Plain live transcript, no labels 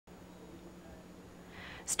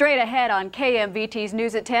Straight ahead on KMVT's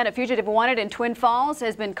News at 10, a fugitive wanted in Twin Falls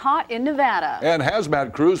has been caught in Nevada. And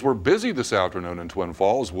hazmat crews were busy this afternoon in Twin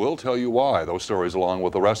Falls. We'll tell you why. Those stories along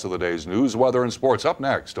with the rest of the day's news, weather, and sports up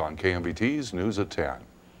next on KMVT's News at 10.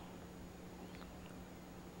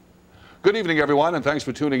 Good evening, everyone, and thanks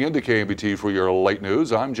for tuning in to KMVT for your late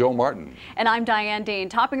news. I'm Joe Martin. And I'm Diane Dean.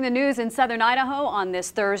 Topping the news in southern Idaho on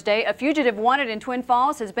this Thursday, a fugitive wanted in Twin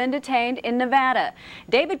Falls has been detained in Nevada.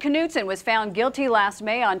 David Knutson was found guilty last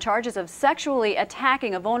May on charges of sexually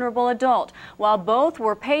attacking a vulnerable adult, while both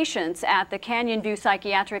were patients at the Canyon View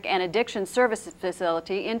Psychiatric and Addiction Services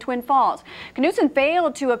Facility in Twin Falls. Knutson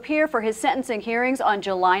failed to appear for his sentencing hearings on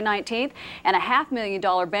July 19th, and a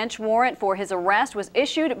 $500,000 bench warrant for his arrest was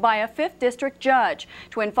issued by a 5th District judge.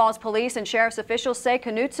 Twin Falls police and sheriff's officials say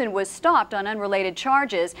Knutson was stopped on unrelated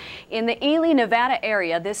charges in the Ely, Nevada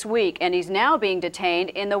area this week, and he's now being detained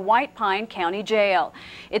in the White Pine County Jail.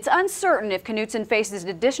 It's uncertain if Knutson faces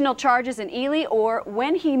additional charges in Ely or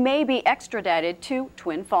when he may be extradited to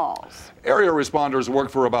Twin Falls. Area responders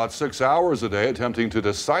worked for about 6 hours a day attempting to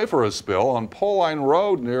decipher a spill on Poline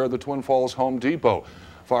Road near the Twin Falls Home Depot.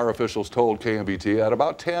 Fire officials told KMVT at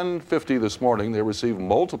about 10:50 this morning they received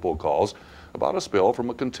multiple calls about a spill from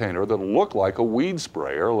a container that looked like a weed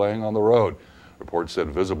sprayer laying on the road. Reports said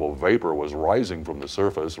visible vapor was rising from the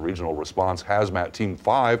surface. Regional Response Hazmat Team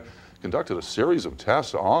 5 conducted a series of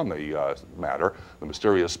tests on the matter. The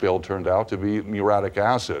mysterious spill turned out to be muriatic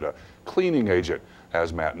acid, a cleaning agent.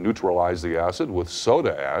 Hazmat neutralized the acid with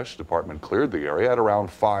soda ash. Department cleared the area at around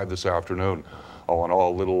 5 this afternoon. All in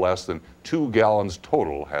all, a little less than 2 gallons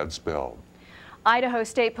total had spilled. Idaho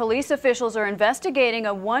State Police officials are investigating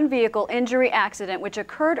a one-vehicle injury accident which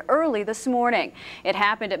occurred early this morning. It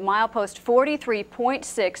happened at milepost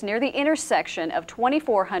 43.6 near the intersection of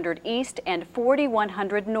 2400 East and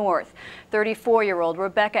 4100 North. 34-year-old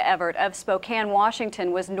Rebecca Everett of Spokane,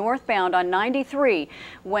 Washington was northbound on 93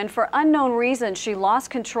 when, for unknown reasons, she lost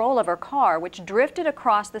control of her car, which drifted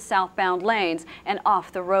across the southbound lanes and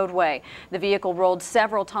off the roadway. The vehicle rolled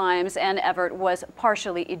several times and Everett was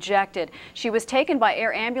partially ejected. She was taken by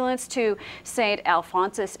air ambulance to St.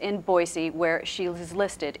 Alphonsus in Boise, where she is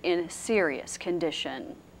listed in serious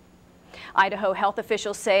condition. Idaho health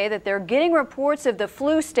officials say that they're getting reports of the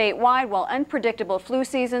flu statewide, while unpredictable flu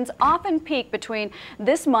seasons often peak between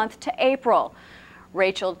this month to April.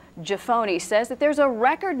 Rachel Giffoni says that there's a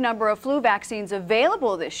record number of flu vaccines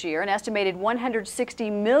available this year, an estimated 160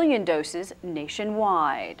 million doses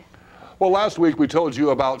nationwide. Well, last week we told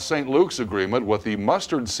you about St. Luke's agreement with the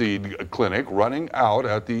Mustard Seed Clinic running out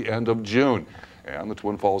at the end of June. And the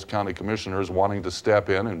Twin Falls County Commissioners wanting to step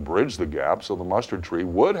in and bridge the gap so the mustard tree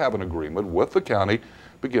would have an agreement with the county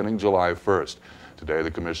beginning July 1st. Today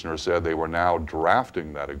the commissioners said they were now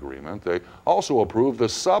drafting that agreement. They also approved the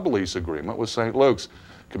sublease agreement with St. Luke's.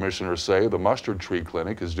 Commissioners say the Mustard Tree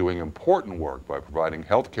Clinic is doing important work by providing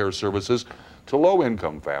health care services to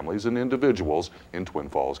low-income families and individuals in Twin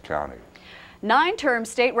Falls County. 9-term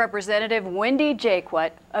state representative Wendy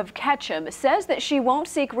Jaquet of Ketchum says that she won't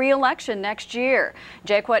seek re-election next year.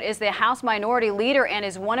 Jaquet is the House Minority Leader and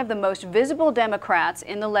is one of the most visible Democrats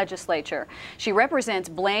in the legislature. She represents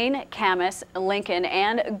Blaine, Camas, Lincoln,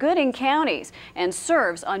 and Gooding counties and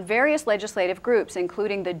serves on various legislative groups,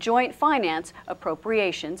 including the Joint Finance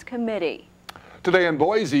Appropriations Committee. Today in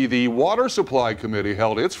Boise, the Water Supply Committee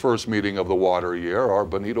held its first meeting of the water year. Our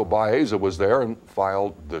Benito Baeza was there and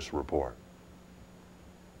filed this report.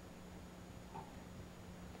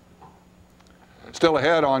 Still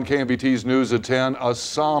ahead on KMVT's News at 10, a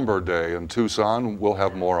somber day in Tucson. We'll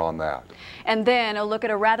have more on that. And then a look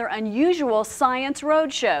at a rather unusual science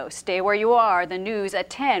roadshow. Stay where you are. The News at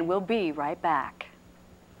 10 will be right back.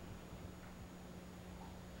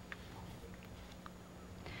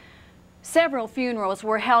 Several funerals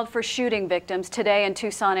were held for shooting victims today in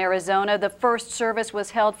Tucson, Arizona. The first service was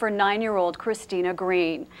held for 9-year-old Christina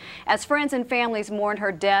Green. As friends and families mourn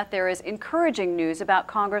her death, there is encouraging news about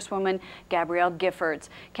Congresswoman Gabrielle Giffords.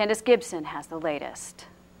 Candace Gibson has the latest.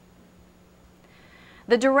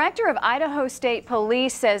 The director of Idaho State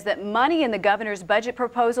Police says that money in the governor's budget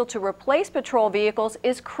proposal to replace patrol vehicles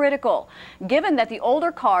is critical, given that the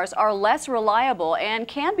older cars are less reliable and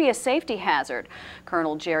can be a safety hazard.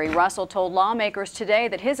 Colonel Jerry Russell told lawmakers today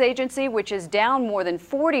that his agency, which is down more than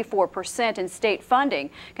 44% in state funding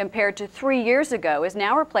compared to 3 years ago, is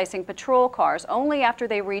now replacing patrol cars only after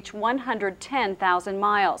they reach 110,000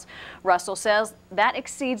 miles. Russell says that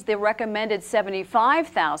exceeds the recommended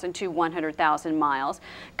 75,000 to 100,000 miles.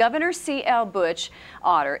 Governor C.L. Butch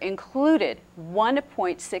Otter included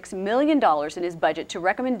 $1.6 million in his budget to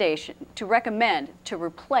recommend to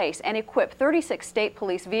replace and equip 36 state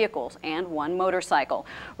police vehicles and 1 motorcycle.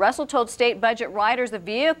 Russell told state budget writers the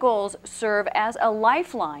vehicles serve as a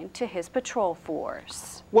lifeline to his patrol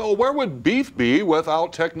force. Well, where would beef be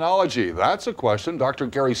without technology? That's a question Dr.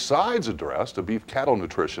 Gary Sides addressed, a beef cattle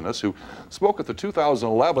nutritionist who spoke at the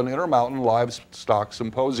 2011 Intermountain Livestock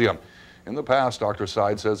Symposium. In the past, Dr.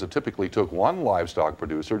 Sides says it typically took 1 livestock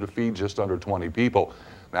producer to feed just under 20 people.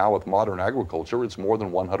 Now, with modern agriculture, it's more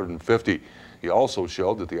than 150. He also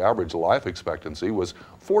showed that the average life expectancy was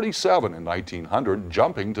 47 in 1900,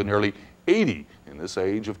 jumping to nearly 80 in this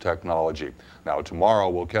age of technology. Now, tomorrow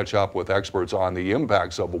we'll catch up with experts on the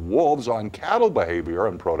impacts of wolves on cattle behavior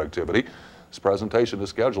and productivity. This presentation is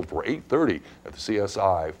scheduled for 8:30 at the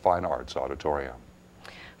CSI Fine Arts Auditorium.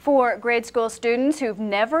 For grade school students who've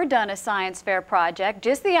never done a science fair project,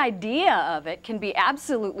 just the idea of it can be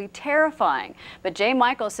absolutely terrifying. But Jay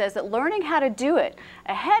Michael says that learning how to do it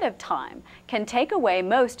ahead of time can take away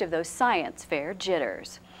most of those science fair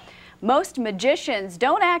jitters. Most magicians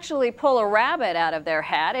don't actually pull a rabbit out of their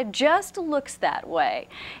hat, it just looks that way.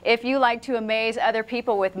 If you like to amaze other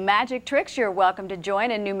people with magic tricks, you're welcome to join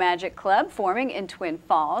a new magic club forming in Twin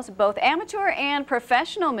Falls. Both amateur and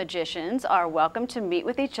professional magicians are welcome to meet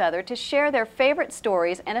with each other to share their favorite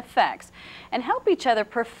stories and effects and help each other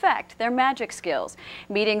perfect their magic skills.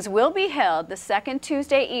 Meetings will be held the second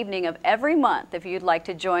Tuesday evening of every month. If you'd like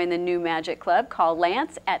to join the new magic club, call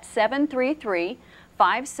Lance at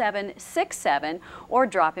 733-5767 or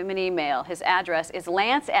drop him an email. His address is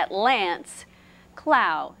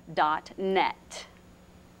lance@lanceclow.net.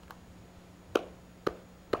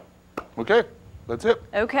 Okay, that's it.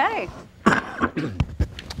 Okay.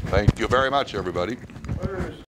 Thank you very much, everybody.